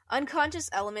 Unconscious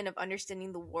element of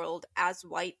understanding the world as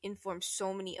white informs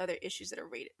so many other issues that are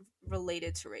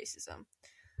related to racism.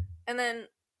 And then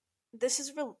this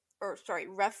is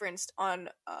referenced on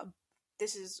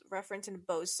this is referenced in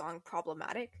Bo's song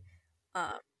Problematic.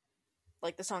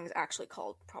 Like, the song is actually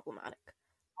called Problematic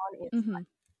on its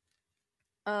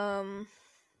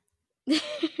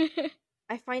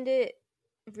I find it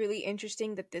really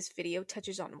interesting that this video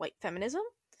touches on white feminism,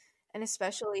 and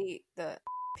especially the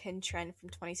pin trend from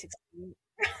 2016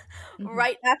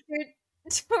 right after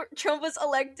Trump was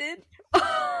elected.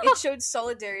 It showed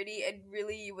solidarity and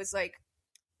really was like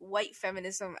white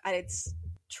feminism at its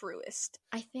truest.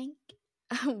 I think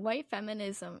white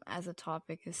feminism as a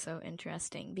topic is so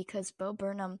interesting because Bo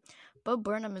Burnham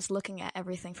is looking at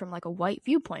everything from, like, a white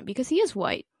viewpoint because he is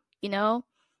white, you know?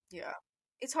 Yeah.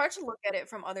 It's hard to look at it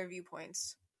from other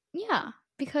viewpoints. Yeah,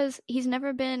 because he's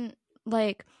never been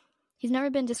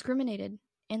discriminated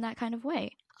in that kind of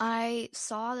way. I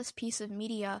saw this piece of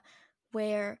media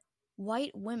where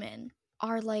white women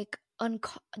are, like,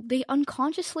 they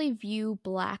unconsciously view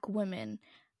black women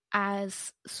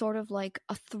as sort of like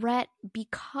a threat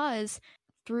because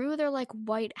through their, like,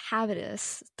 white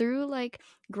habitus, through, like,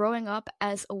 growing up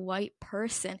as a white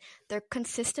person, they're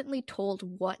consistently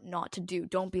told what not to do.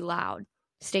 Don't be loud.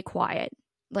 Stay quiet.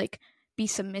 Like, be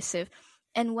submissive.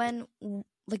 And when,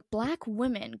 like, black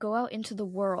women go out into the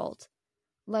world,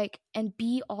 like, and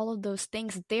be all of those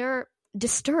things, they're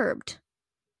disturbed.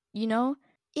 You know?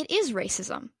 It is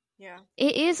racism. Yeah.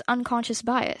 It is unconscious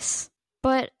bias.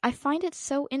 But I find it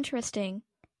so interesting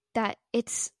that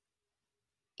it's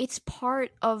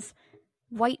part of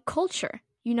white culture.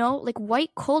 You know, like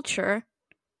white culture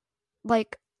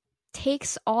like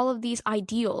takes all of these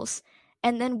ideals,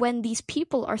 and then when these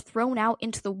people are thrown out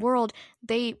into the world,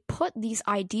 they put these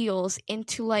ideals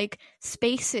into like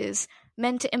spaces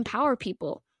meant to empower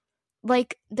people,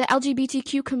 like the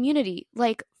LGBTQ community,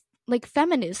 like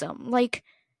feminism, like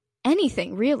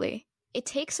anything really. It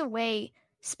takes away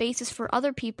spaces for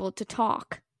other people to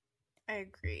talk. I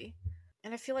agree.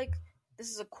 And I feel like this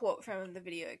is a quote from the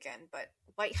video again, but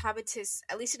white habitus,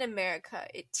 at least in America,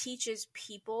 it teaches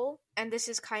people, and this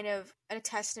is kind of a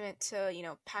testament to,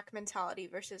 pack mentality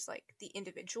versus like the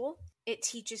individual. It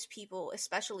teaches people,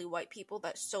 especially white people,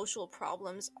 that social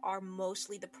problems are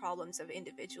mostly the problems of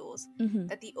individuals. Mm-hmm.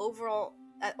 That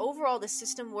overall the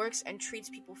system works and treats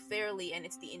people fairly, and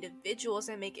it's the individuals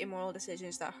that make immoral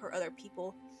decisions that hurt other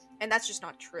people, and that's just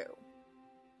not true.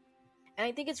 And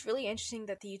I think it's really interesting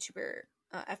that the YouTuber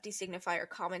FD Signifier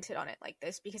commented on it like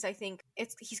this, because I think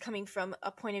he's coming from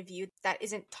a point of view that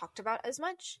isn't talked about as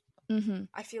much. Mm-hmm.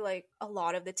 I feel like a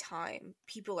lot of the time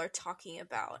people are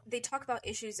they talk about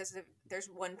issues as if there's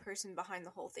one person behind the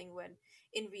whole thing, when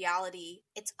in reality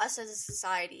it's us as a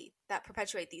society that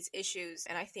perpetuate these issues.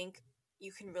 And I think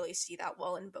you can really see that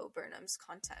well in Bo Burnham's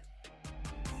content.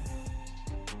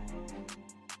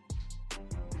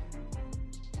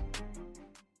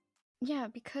 Yeah,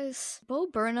 because Bo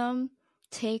Burnham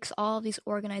takes all of these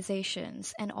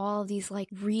organizations and all of these like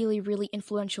really, really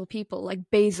influential people like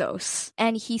Bezos,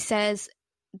 and he says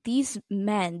these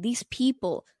men, these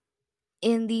people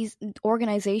in these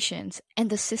organizations and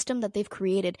the system that they've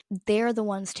created, they're the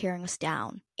ones tearing us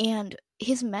down. And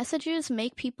his messages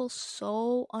make people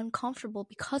so uncomfortable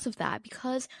because of that,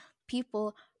 because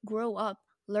people grow up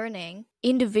learning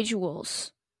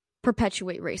individuals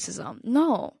perpetuate racism.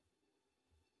 No,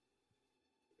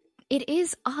 it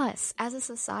is us as a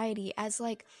society, as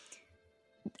like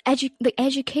the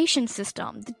education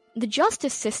system, the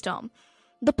justice system,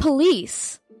 the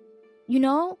police,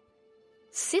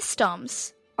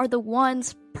 systems are the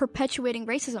ones perpetuating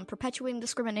racism, perpetuating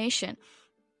discrimination.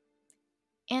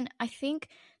 And I think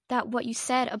that what you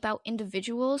said about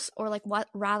individuals, or like what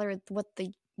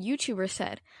the YouTuber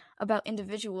said about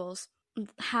individuals,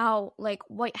 how like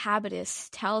white habitus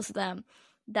tells them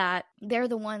that they're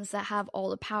the ones that have all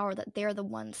the power, that they're the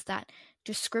ones that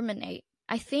discriminate.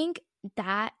 I think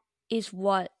that is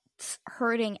what's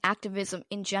hurting activism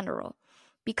in general,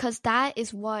 because that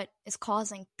is what is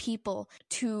causing people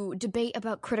to debate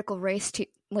about critical race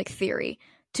theory,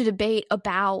 to debate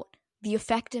about the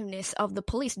effectiveness of the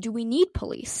police. Do we need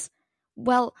police?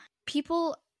 Well,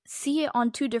 people see it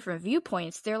on two different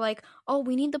viewpoints. They're like, oh,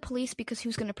 we need the police because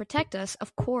who's going to protect us?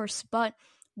 Of course, but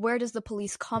where does the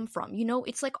police come from?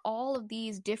 It's like all of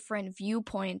these different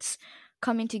viewpoints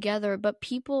coming together, but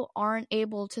people aren't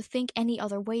able to think any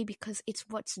other way because it's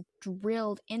what's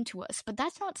drilled into us. But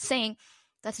that's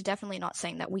definitely not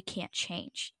saying that we can't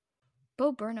change.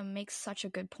 Bo Burnham makes such a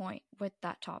good point with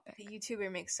that topic. The YouTuber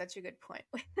makes such a good point.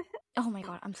 Oh my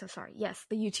god, I'm so sorry. Yes,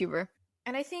 the YouTuber.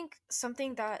 And I think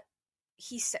something that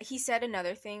he said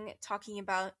another thing, talking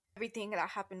about everything that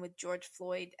happened with George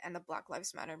Floyd and the Black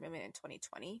Lives Matter movement in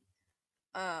 2020,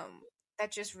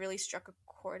 that just really struck a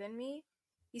chord in me.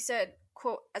 He said,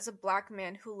 quote, "As a black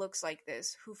man who looks like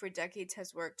this, who for decades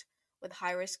has worked with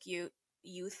high-risk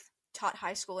youth, taught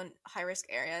high school in high-risk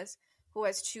areas, who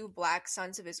has two black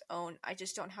sons of his own, I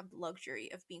just don't have the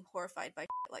luxury of being horrified by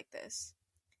shit like this."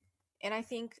 And I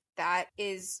think that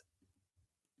is,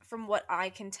 from what I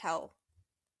can tell,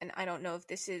 and I don't know if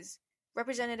this is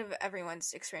representative of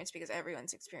everyone's experience because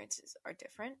everyone's experiences are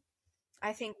different,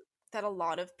 I think that a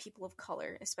lot of people of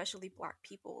color, especially black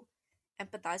people,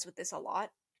 empathize with this a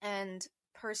lot. And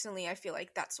personally, I feel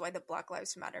like that's why the Black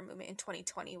Lives Matter movement in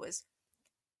 2020 was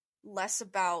less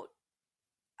about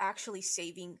actually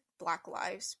saving black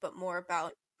lives, but more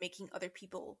about making other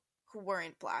people who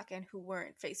weren't black and who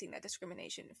weren't facing that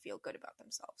discrimination feel good about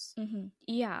themselves. Mm-hmm.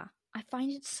 Yeah, I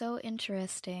find it so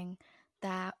interesting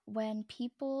that when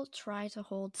people try to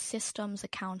hold systems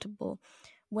accountable,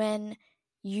 when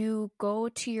you go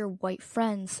to your white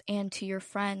friends and to your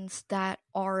friends that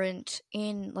aren't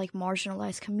in like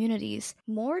marginalized communities,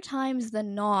 more times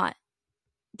than not,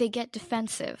 they get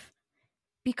defensive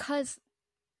because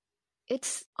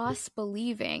it's us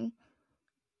believing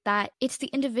that it's the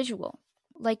individual.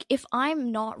 Like, if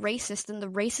I'm not racist, then the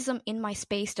racism in my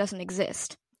space doesn't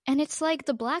exist. And it's like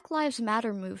the Black Lives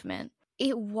Matter movement,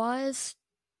 it was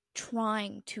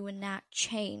trying to enact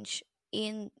change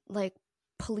in like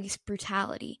police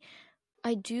brutality,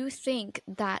 I do think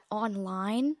that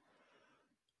online,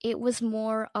 it was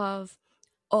more of,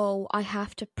 oh, I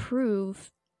have to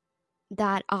prove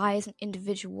that I, as an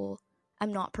individual,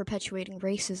 am not perpetuating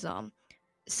racism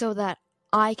so that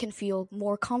I can feel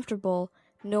more comfortable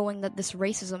knowing that this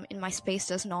racism in my space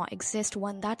does not exist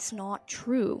when that's not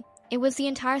true. It was the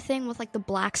entire thing with, like, the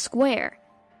black square.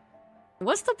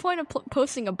 What's the point of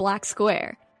posting a black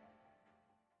square?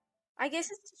 I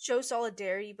guess it's to show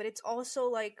solidarity, but it's also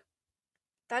like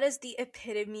that is the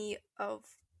epitome of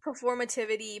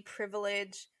performativity,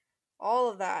 privilege, all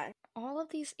of that. All of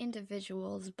these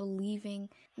individuals believing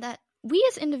that we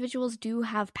as individuals do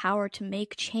have power to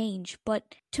make change,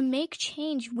 but to make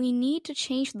change, we need to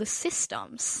change the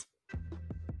systems.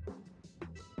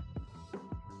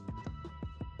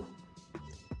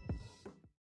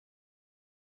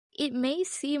 It may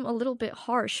seem a little bit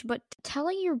harsh, but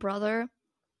telling your brother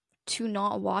to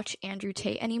not watch Andrew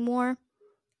Tate anymore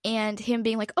and him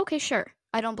being like, okay, sure,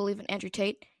 I don't believe in Andrew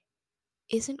Tate,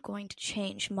 isn't going to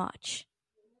change much.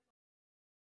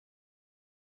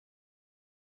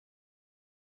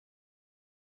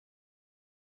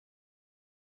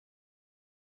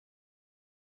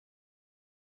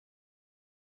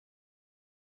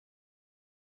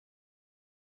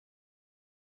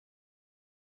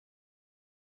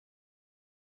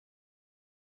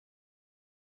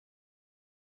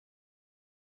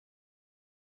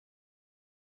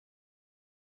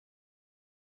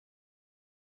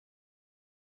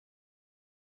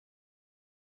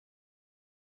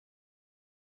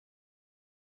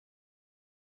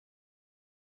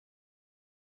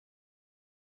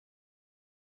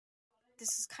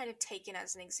 This is kind of taken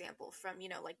as an example from,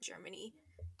 like Germany.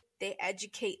 They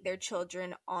educate their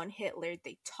children on Hitler,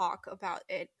 they talk about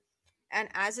it, and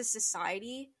as a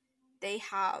society, they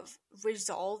have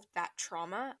resolved that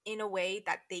trauma in a way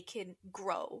that they can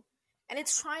grow. And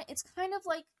it's kind of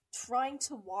like trying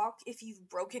to walk if you've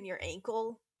broken your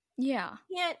ankle. Yeah.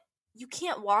 You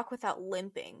can't walk without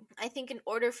limping. I think in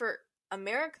order for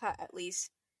America, at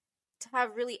least, to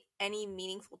have really any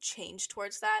meaningful change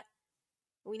towards that,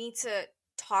 we need to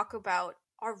talk about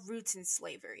our roots in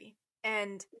slavery.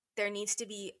 And there needs to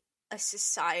be a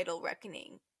societal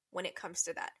reckoning when it comes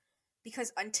to that.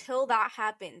 Because until that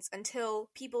happens, until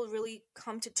people really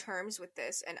come to terms with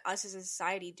this and us as a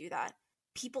society do that,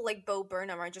 people like Bo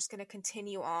Burnham are just going to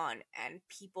continue on, and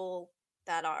people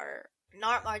that are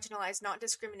not marginalized, not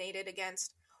discriminated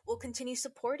against, will continue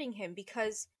supporting him,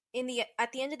 because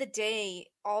at the end of the day,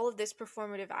 all of this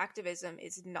performative activism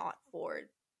is not for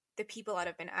the people that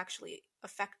have been actually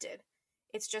affected.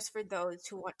 It's just for those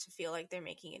who want to feel like they're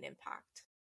making an impact.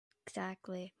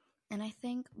 Exactly. And I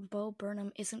think Bo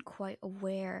Burnham isn't quite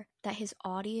aware that his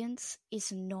audience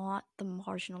is not the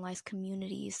marginalized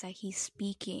communities that he's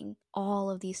speaking all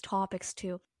of these topics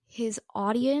to. His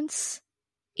audience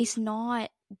is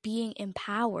not being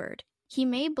empowered. He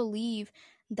may believe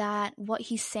that what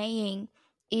he's saying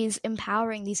is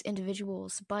empowering these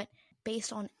individuals, but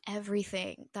based on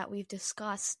everything that we've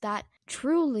discussed, that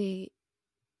truly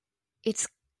it's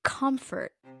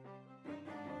comfort.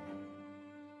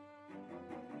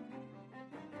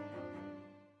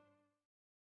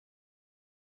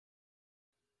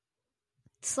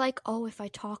 It's like, oh, if I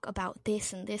talk about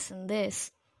this and this and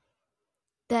this,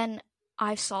 then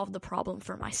I've solved the problem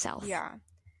for myself. Yeah.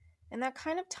 And that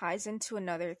kind of ties into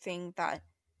another thing that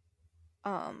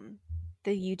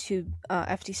the YouTube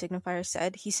FD signifier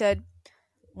said. He said,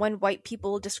 when white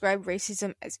people describe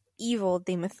racism as evil,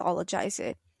 they mythologize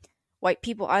it. White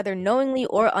people either knowingly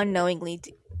or unknowingly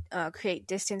create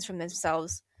distance from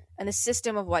themselves and the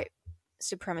system of white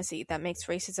supremacy that makes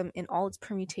racism in all its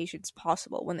permutations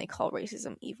possible when they call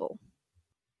racism evil.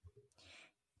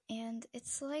 And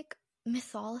it's like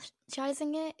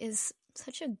mythologizing it is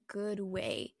such a good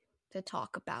way to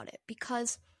talk about it,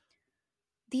 because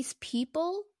these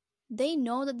people, they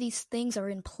know that these things are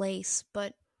in place,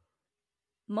 but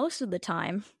most of the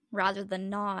time, rather than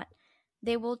not,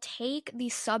 they will take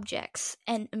these subjects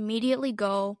and immediately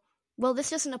go, well, this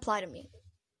doesn't apply to me.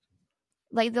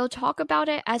 Like, they'll talk about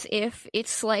it as if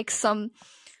it's like some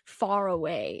far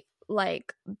away,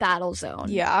 like, battle zone.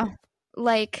 Yeah.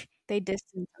 Like, they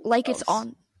distance themselves. Like it's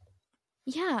on.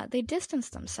 Yeah, they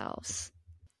distance themselves.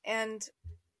 And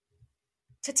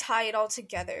to tie it all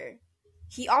together,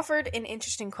 he offered an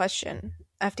interesting question,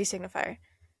 FD signifier.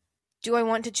 Do I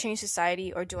want to change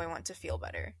society, or do I want to feel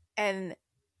better? And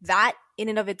that in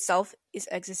and of itself is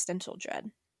existential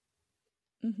dread.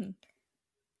 Mm-hmm.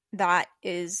 That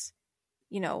is,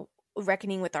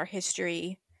 reckoning with our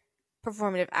history,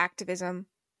 performative activism,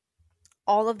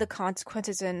 all of the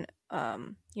consequences and,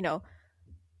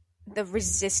 the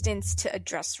resistance to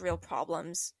address real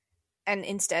problems and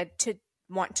instead to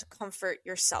want to comfort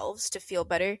yourselves to feel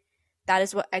better. That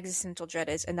is what existential dread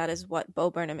is, and that is what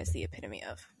Bo Burnham is the epitome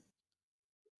of.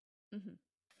 Mm-hmm.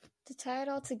 To tie it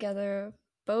all together,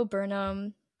 Bo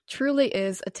Burnham truly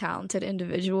is a talented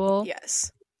individual.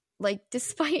 Yes. Like,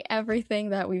 despite everything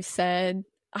that we've said,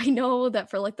 I know that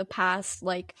for like the past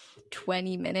like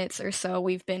 20 minutes or so,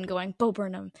 we've been going, Bo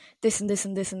Burnham, this and this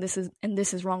and this and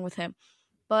this is wrong with him.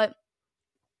 But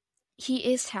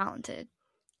he is talented.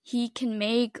 He can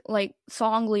make like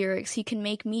song lyrics, he can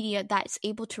make media that's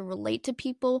able to relate to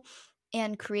people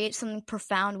and create something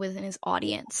profound within his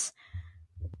audience.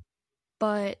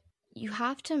 But you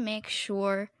have to make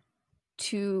sure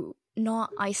to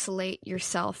not isolate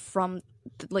yourself from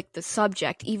like the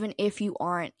subject, even if you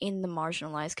aren't in the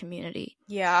marginalized community.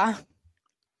 Yeah.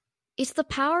 It's the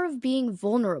power of being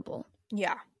vulnerable.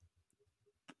 Yeah.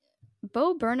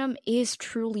 Bo Burnham is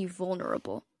truly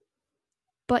vulnerable,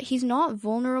 but he's not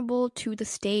vulnerable to the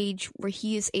stage where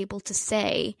he is able to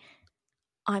say,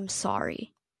 I'm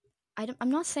sorry.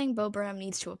 I'm not saying Bo Burnham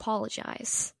needs to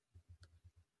apologize.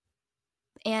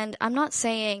 And I'm not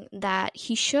saying that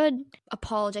he should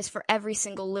apologize for every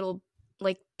single little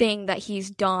like thing that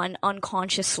he's done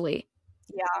unconsciously.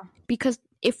 Yeah. Because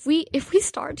if we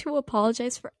start to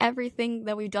apologize for everything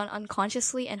that we've done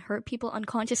unconsciously and hurt people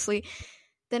unconsciously,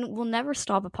 then we'll never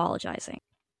stop apologizing.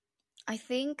 I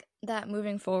think that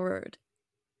moving forward,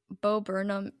 Bo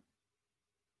Burnham,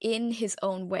 in his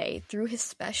own way, through his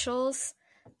specials,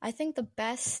 I think the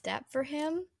best step for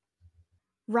him,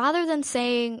 rather than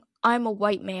saying, I'm a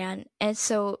white man, and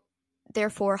so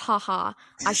therefore, haha,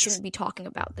 I shouldn't be talking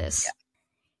about this.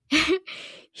 Yeah.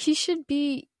 He should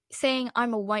be saying,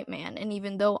 I'm a white man, and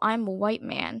even though I'm a white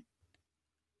man,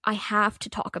 I have to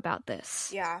talk about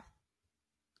this. Yeah.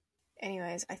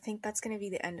 Anyways, I think that's going to be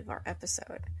the end of our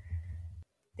episode.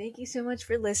 Thank you so much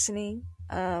for listening.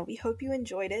 We hope you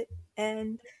enjoyed it,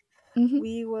 and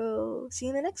we will see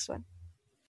you in the next one.